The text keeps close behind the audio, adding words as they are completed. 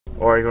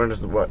Or you want to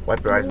just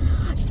wipe your eyes?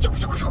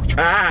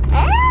 Ah.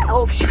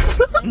 Oh,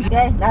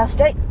 okay, now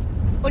straight.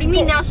 What do you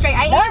mean now straight?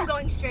 I am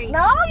going straight.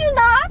 No, you're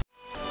not.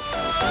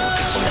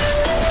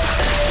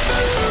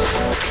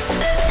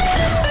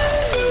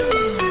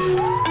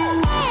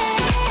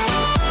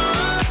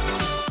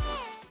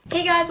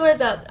 Hey guys, what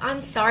is up? I'm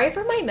sorry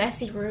for my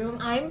messy room.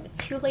 I'm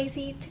too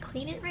lazy to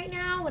clean it right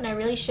now when I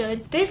really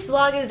should. This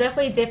vlog is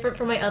definitely different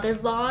from my other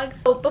vlogs.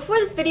 So before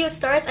this video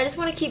starts, I just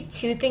want to keep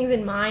two things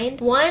in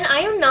mind. One, I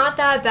am not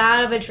that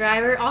bad of a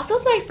driver. Also,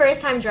 it's my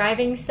first time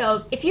driving,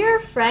 so if you're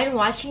a friend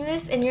watching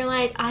this and you're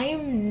like, I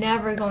am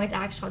never going to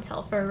ask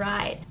Chantel for a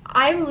ride,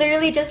 I'm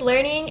literally just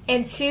learning.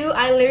 And two,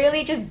 I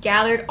literally just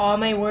gathered all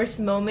my worst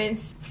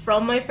moments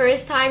from my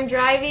first time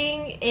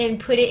driving and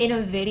put it in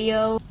a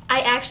video. I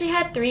actually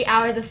had 3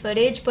 hours of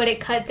footage, but it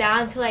cut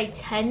down to like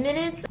 10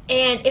 minutes.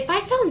 And if I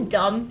sound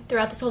dumb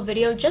throughout this whole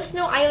video, just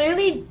know I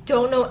literally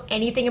don't know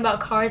anything about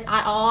cars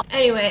at all.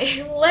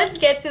 Anyway, let's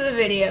get to the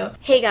video.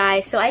 Hey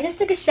guys, so I just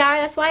took a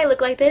shower. That's why I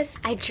look like this.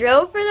 I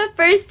drove for the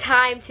first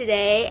time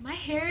today. My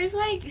hair is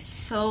like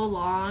so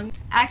long.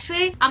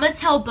 Actually, I'm gonna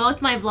tell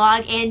both my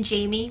vlog and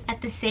Jamie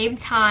at the same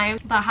time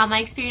about how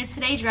my experience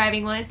today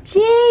driving was.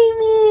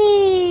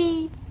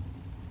 Jamie!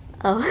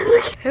 Oh,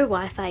 her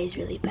Wi-Fi is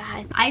really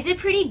bad. I did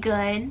pretty good,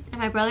 and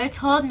my brother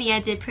told me I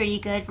did pretty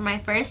good for my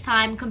first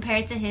time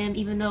compared to him,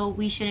 even though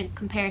we shouldn't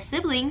compare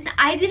siblings.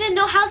 I didn't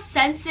know how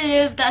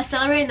sensitive the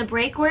accelerator and the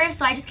brake were,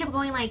 so I just kept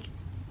going like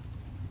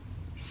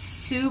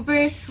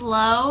super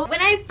slow.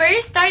 When I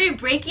first started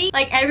braking,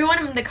 like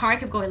everyone in the car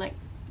kept going like,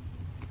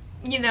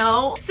 you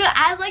know? So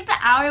as like the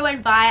hour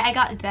went by, I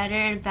got better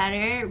and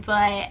better,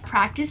 but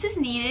practice is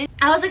needed.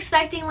 I was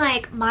expecting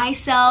like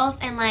myself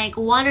and like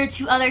 1 or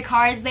 2 other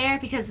cars there,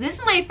 because this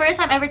is my first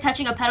time ever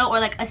touching a pedal or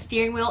like a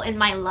steering wheel in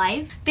my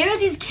life. There was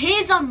these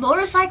kids on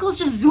motorcycles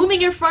just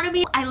zooming in front of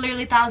me. I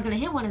literally thought I was gonna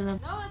hit one of them.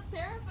 No, that's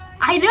terrifying.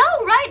 I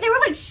know, right? They were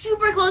like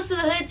super close to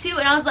the hood too,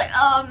 and I was like,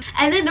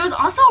 And then there was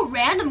also a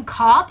random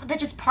cop that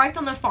just parked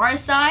on the far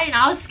side, and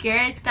I was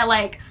scared that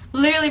like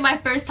literally my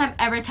first time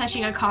ever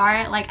touching a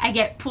car, like I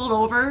get pulled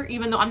over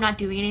even though I'm not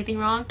doing anything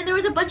wrong. And there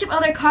was a bunch of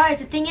other cars.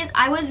 The thing is,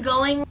 I was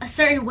going a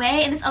certain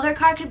way and this other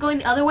car kept going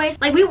the other way.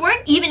 Like we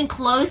weren't even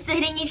close to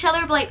hitting each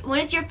other, but like when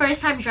it's your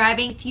first time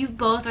driving, if you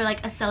both are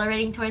like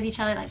accelerating towards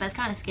each other, like that's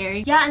kind of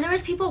scary. Yeah, and there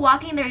was people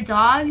walking their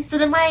dogs. So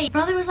then my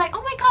brother was like,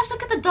 oh my gosh,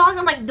 look at the dog. And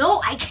I'm like,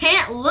 no, I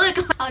can't look.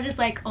 I was just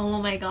like, oh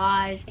my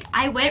gosh.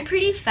 I went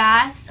pretty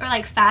fast, or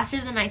like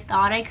faster than I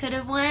thought I could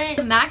have went.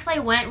 The max I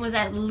went was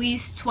at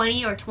least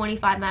 20 or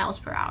 25 miles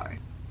per hour.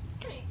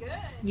 Pretty good.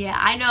 Yeah,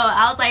 I know.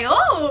 I was like,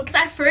 oh, because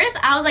at first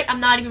I was like,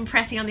 I'm not even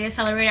pressing on the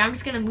accelerator. I'm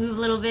just gonna move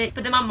a little bit.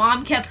 But then my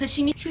mom kept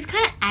pushing me. She was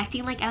kind of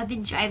acting like I've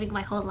been driving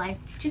my whole life,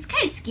 which is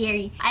kind of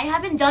scary. I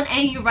haven't done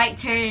any right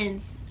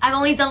turns. I've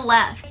only done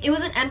left. It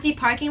was an empty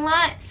parking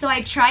lot, so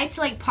I tried to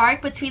like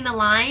park between the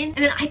lines,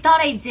 and then I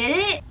thought I did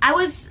it. I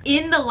was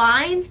in the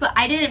lines, but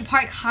I didn't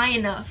park high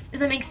enough. Does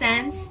that make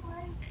sense?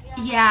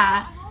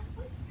 Yeah.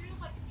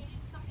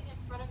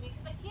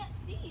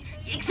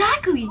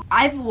 Exactly.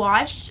 I've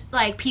watched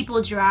like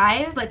people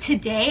drive, but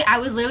today I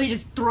was literally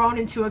just thrown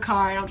into a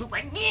car and I was just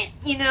like,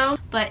 you know?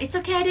 But it's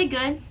okay, I did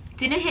good.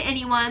 Didn't hit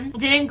anyone.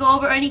 Didn't go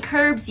over any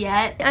curbs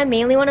yet. I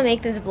mainly want to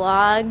make this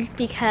vlog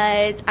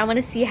because I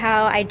want to see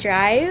how I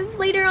drive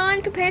later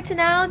on compared to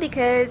now,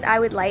 because I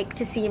would like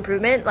to see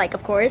improvement, like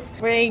of course.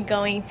 We're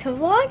going to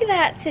vlog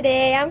that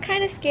today. I'm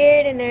kind of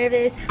scared and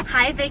nervous.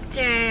 Hi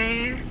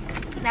Victor.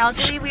 That was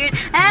really weird.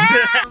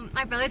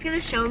 My brother's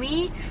gonna show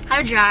me how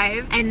to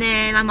drive, and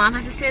then my mom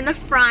has to sit in the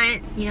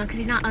front, you know, because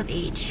he's not of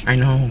age. I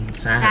know,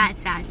 sad.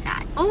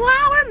 Sad. Oh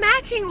wow, we're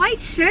matching white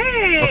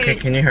shirts. Okay,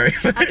 can you hurry?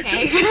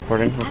 Okay.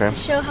 Recording? I have to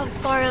show how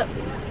far up.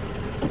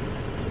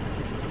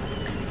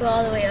 Let's go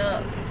all the way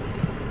up.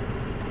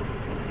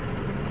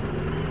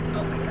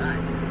 Oh my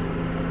gosh.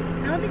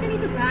 I don't think I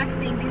need the back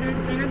thing because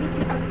then I'll be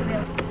too close to the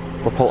wheel.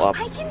 We'll pull up.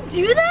 I can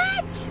do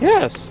that?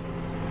 Yes.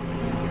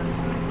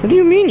 What do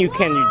you mean you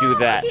can you do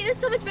that? Okay, that's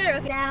so much better.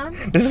 Okay, down.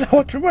 This is how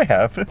much room I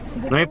have.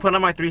 Let me put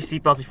on my 3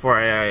 seatbelts before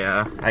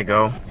I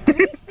go.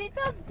 3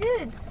 seatbelts,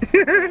 dude.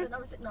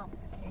 No.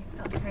 Okay,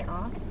 I'll turn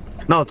off.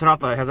 No, turn off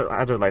the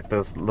hazard lights.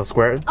 The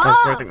square. Oh.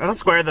 Square thing. Not the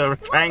square. The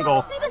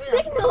triangle. See the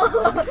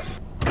signal.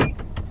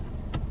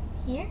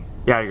 Here?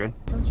 Yeah, you're good.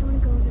 Don't you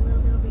want to go a little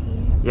bit over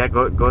here? Yeah,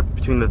 go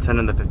between the 10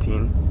 and the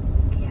 15.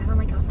 Okay, I don't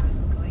like how fast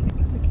I'm going.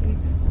 Okay,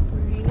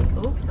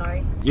 break. Oh,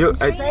 sorry.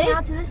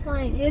 Out to this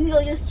line. You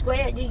go just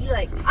square. You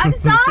like. I'm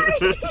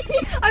sorry.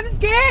 I'm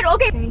scared.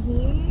 Okay. Turn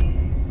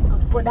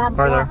here. Put down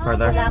Further. Okay,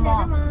 never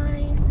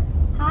mind.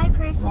 Hi,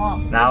 person. More.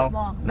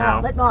 Now.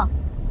 Let more.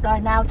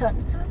 Right now,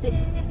 turn.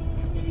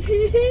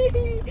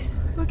 Okay.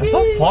 That's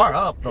so far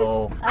up,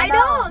 though. I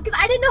know, because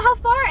I didn't know how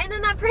far, and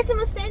then that person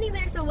was standing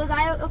there. So was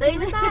I okay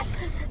with that?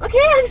 Okay,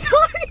 I'm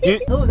sorry.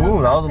 That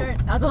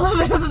was a little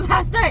bit of a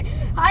fast start.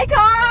 Hi,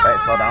 Carl.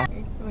 Alright, slow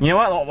down. You know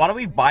what? Why don't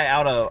we buy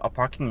out a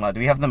parking lot? Do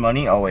we have the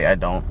money? Oh wait, I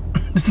don't.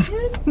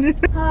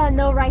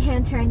 No right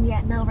hand turn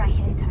yet. No right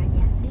hand turn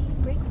yet.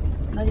 Brake.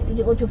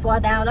 You go too far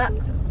down up.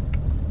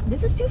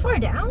 This is too far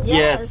down?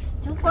 Yes.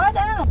 Too far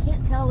down. I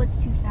can't tell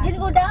what's too fast. Didn't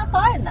go down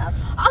far enough.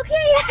 Okay,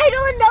 I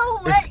don't know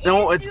what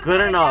No, is it's too good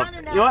far enough.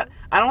 down You know what?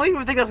 I don't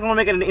even think that's gonna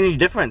make any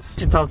difference.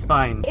 You tell it's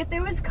fine. If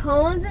there was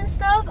cones and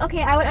stuff,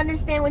 okay, I would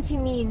understand what you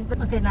mean.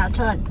 But Okay, now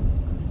turn.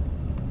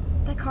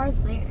 that car's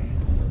there.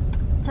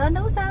 Turn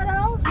those side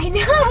out. I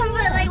know,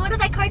 but like, what if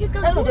that car just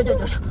goes?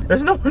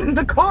 There's no one in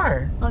the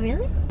car. Oh,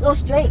 really? Go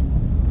straight.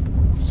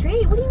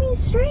 Straight? What do you mean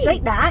straight?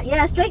 Straight that.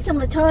 Yeah, straight some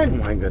of the Oh turn.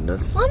 my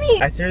goodness.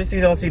 Mommy! I seriously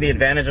don't see the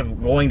advantage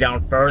of going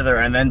down further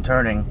and then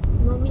turning.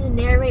 You want me to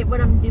narrate what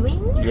I'm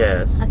doing?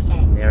 Yes.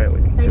 Okay. Narrate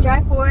what you So I do.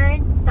 drive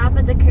forward, stop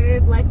at the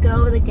curb, let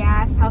go of the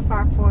gas. How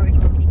far forward do you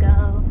want me to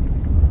go?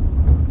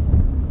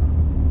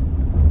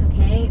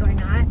 Okay, or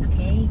not?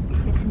 Okay.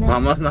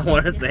 Mom must not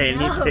want to say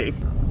anything.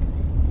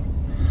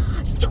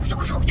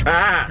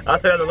 Ah! I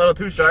thought that was a little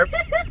too sharp.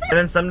 And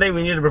then someday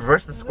we need to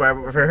reverse the square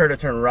for her to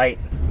turn right.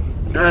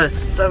 There's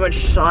so much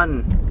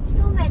sun.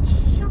 So much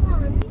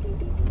sun.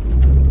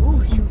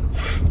 Oh,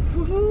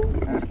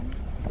 shoot.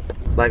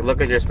 Like,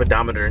 look at your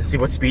speedometer and see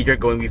what speed you're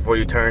going before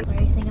you turn.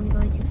 Are you saying I'm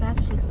going too fast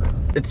or too slow?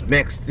 It's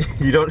mixed.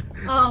 You don't.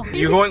 Oh.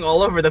 You're going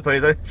all over the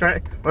place.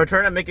 We're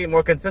trying to make it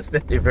more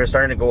consistent. If you're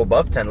starting to go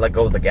above 10, let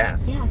go of the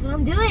gas. Yeah, that's what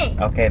I'm doing.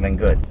 Okay, then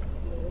good.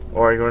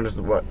 Or you're going to just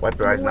wipe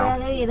your eyes now.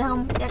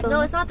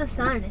 No, it's not the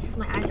sun. It's just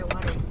my eyes are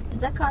watering. Is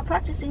that car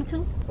practicing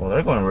too? Well,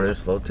 they're going really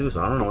slow too,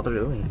 so I don't know what they're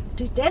doing.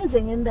 She's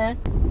dancing in there.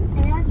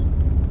 I love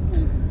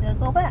you. Now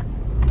go back.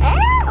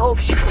 Oh,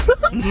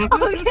 I'm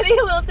getting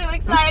a little too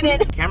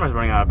excited. The camera's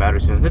running out of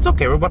battery soon. It's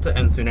okay, we're about to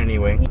end soon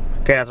anyway.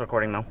 Okay, that's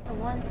recording now. The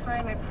one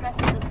time I press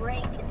the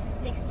brake, it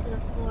sticks to the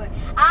floor.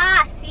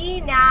 Ah,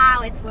 see,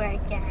 now it's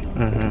working.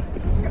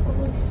 There are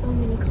always so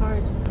many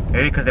cars.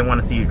 Maybe because they want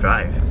to see you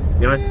drive.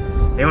 They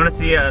want to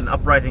see an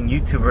uprising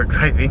YouTuber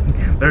driving,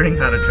 learning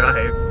how to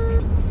drive.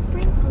 It's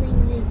sprinkling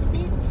a little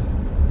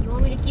bit. You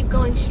want me to keep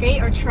going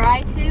straight or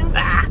try to?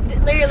 Ah!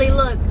 Literally,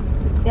 look.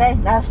 Okay,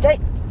 now straight.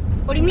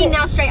 What do you mean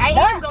now straight? I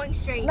Yeah. am going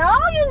straight. No,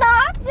 you're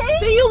not. See?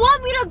 So you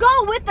want me to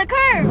go with the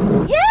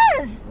curve?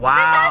 Yes. Wow.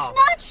 Then that's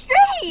not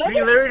straight.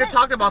 We literally just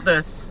talked about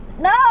this.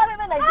 No, I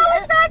mean like.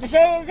 How is that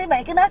See,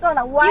 make it not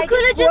gonna. Why You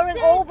coulda you just squaring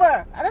said-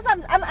 over?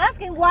 I'm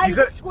asking why You you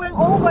could- squaring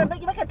over and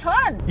make a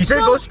turn. You said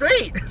So- go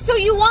straight. So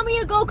you want me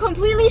to go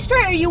completely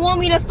straight or you want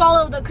me to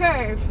follow the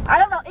curve? I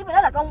don't know. Even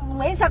là con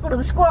mấy sao con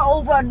đừng square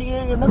over and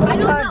you make I a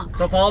don't turn. know.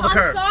 So follow the I'm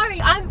curve.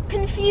 sorry, I'm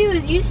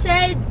confused. You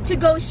said to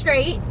go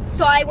straight,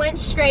 so I went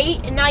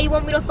straight, and now you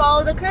want me to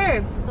follow the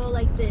curve. Go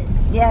like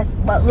this. Yes,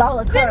 but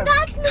lower the Then curve.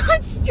 that's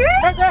not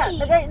straight. Like that.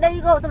 Okay, there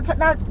you go. So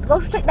now go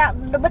straight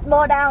down, a bit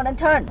more down and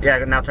turn.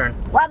 Yeah, now turn.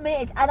 What I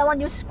mean is, I don't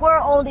want you to square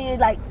all the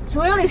like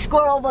really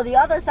square over the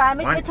other side.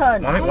 Make me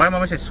turn. Why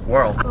mama say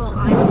squirrel? Well,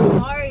 I'm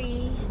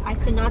sorry. I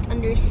could not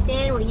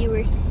understand what you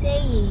were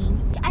saying.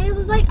 I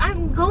was like,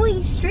 I'm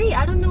going straight.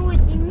 I don't know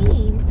what you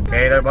mean.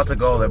 Okay, they're about to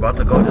go. They're about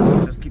to go.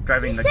 Just keep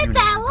driving. You like said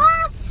that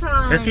last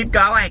time. Just keep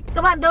going.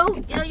 Come on,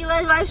 dude. You know you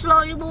guys drive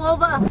slow. You move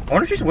over. I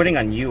wonder if she's waiting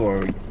on you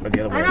or the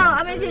other way. I know.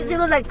 I mean, you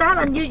look like that,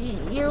 and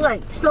you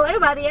like slow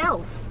everybody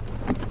else.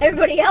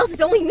 Everybody else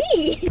is only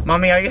me.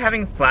 Mommy, are you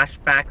having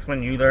flashbacks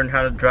when you learned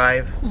how to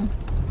drive?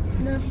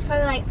 No, she's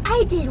probably like,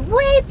 I did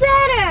way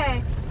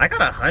better. I got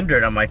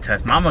 100 on my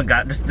test. Mama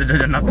just did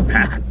enough to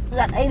pass. You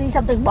got 80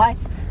 something, boy.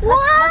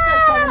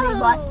 What's the 70,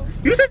 boy?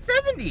 You said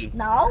 70.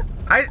 No.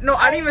 I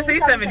didn't even say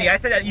 70. I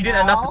said that you did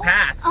enough to No.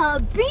 pass. A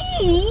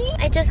B.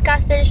 I just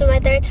got finished with my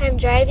third time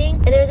driving,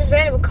 and there was this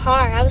random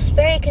car. I was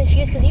very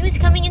confused because he was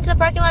coming into the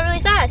parking lot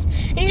really fast,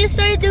 and he just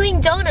started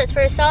doing donuts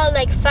for a solid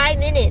like 5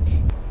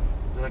 minutes.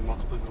 There's like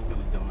multiple people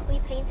doing donuts. We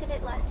painted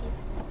it last year.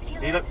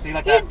 See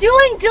like He's that?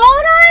 doing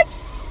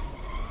donuts.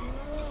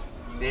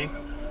 See?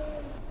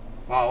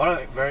 Wow, what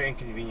a very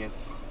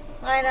inconvenience.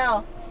 I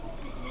know.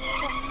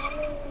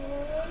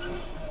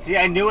 See,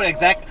 I knew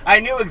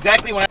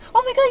exactly when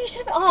Oh my god, you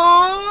should have.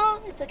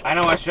 Aww, it's okay. I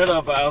know I should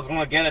have, but I was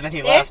gonna get it and then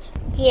he There? left.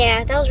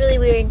 Yeah, that was really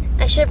weird.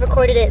 I should have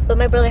recorded it, but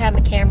my brother had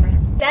my camera.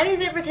 That is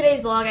it for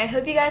today's vlog. I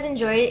hope you guys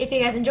enjoyed it. If you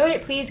guys enjoyed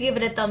it, please give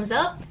it a thumbs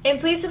up. And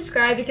please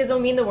subscribe because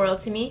it'll mean the world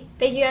to me.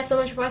 Thank you guys so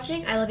much for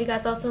watching. I love you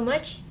guys all so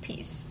much.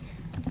 Peace.